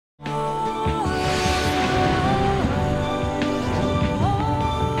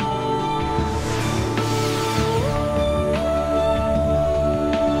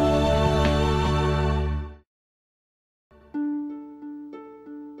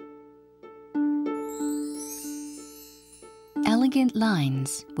elegant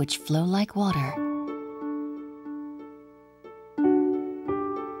lines which flow like water.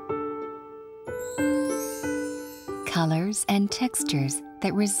 Colors and textures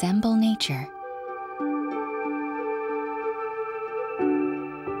that resemble nature.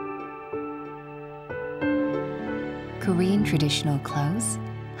 Korean traditional clothes,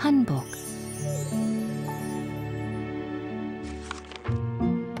 Hanbok.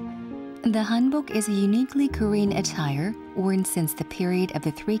 The Hanbok is a uniquely Korean attire worn since the period of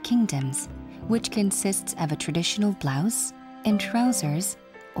the Three Kingdoms, which consists of a traditional blouse and trousers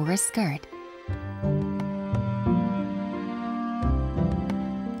or a skirt.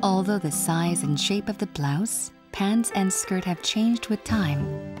 Although the size and shape of the blouse, pants, and skirt have changed with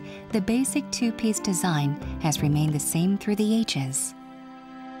time, the basic two-piece design has remained the same through the ages.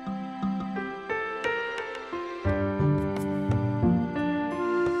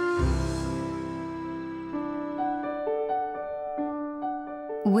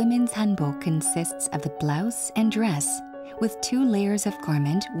 Women's hanbok consists of the blouse and dress, with 2 layers of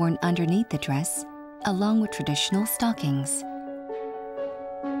garment worn underneath the dress, along with traditional stockings.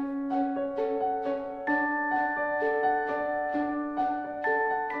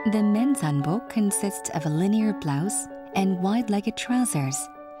 The men's hanbok consists of a linear blouse and wide-legged trousers,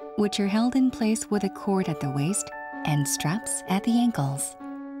 which are held in place with a cord at the waist and straps at the ankles.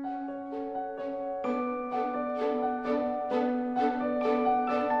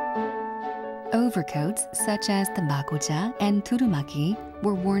 Overcoats such as the magoja and turumaki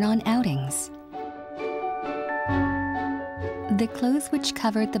were worn on outings. The clothes which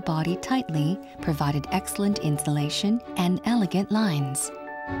covered the body tightly provided excellent insulation and elegant lines.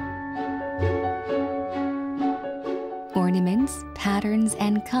 Ornaments, patterns,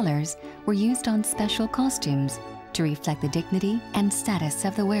 and colors were used on special costumes to reflect the dignity and status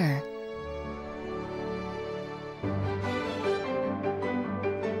of the wearer.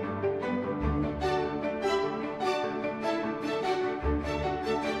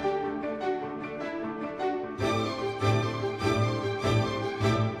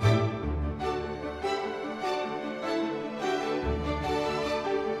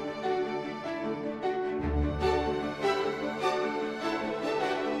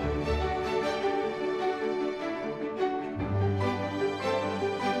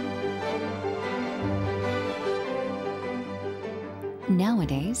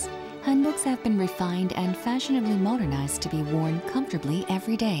 Nowadays, hanboks have been refined and fashionably modernized to be worn comfortably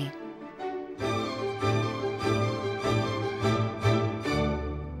every day.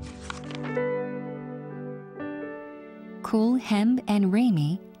 Cool hem and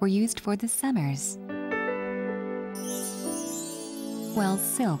rami were used for the summers, while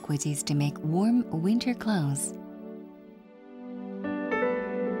silk was used to make warm winter clothes.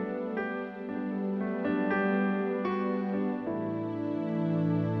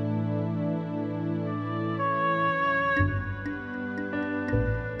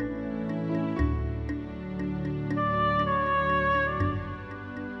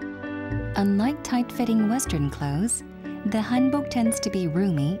 Unlike tight-fitting Western clothes, the hanbok tends to be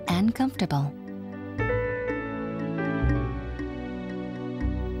roomy and comfortable.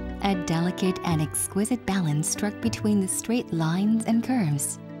 A delicate and exquisite balance struck between the straight lines and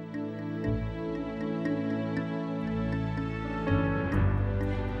curves.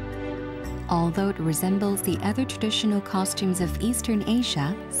 Although it resembles the other traditional costumes of Eastern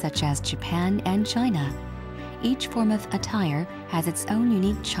Asia, such as Japan and China, each form of attire has its own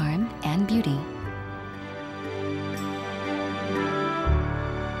unique charm and beauty.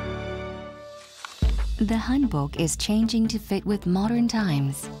 The hanbok is changing to fit with modern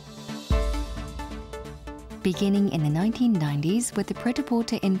times. Beginning in the 1990s with the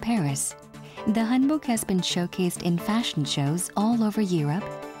Pret-a-Porter in Paris, the hanbok has been showcased in fashion shows all over Europe,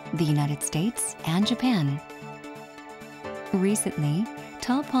 the United States, and Japan. Recently,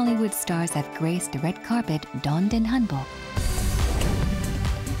 top Hollywood stars have graced the red carpet donned in hanbok.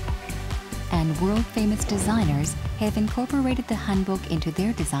 And world-famous designers have incorporated the hanbok into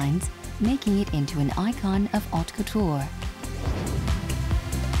their designs, making it into an icon of haute couture.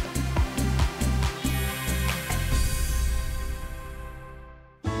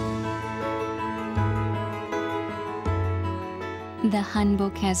 The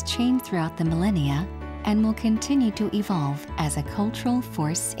hanbok has changed throughout the millennia and will continue to evolve as a cultural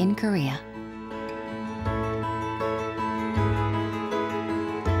force in Korea.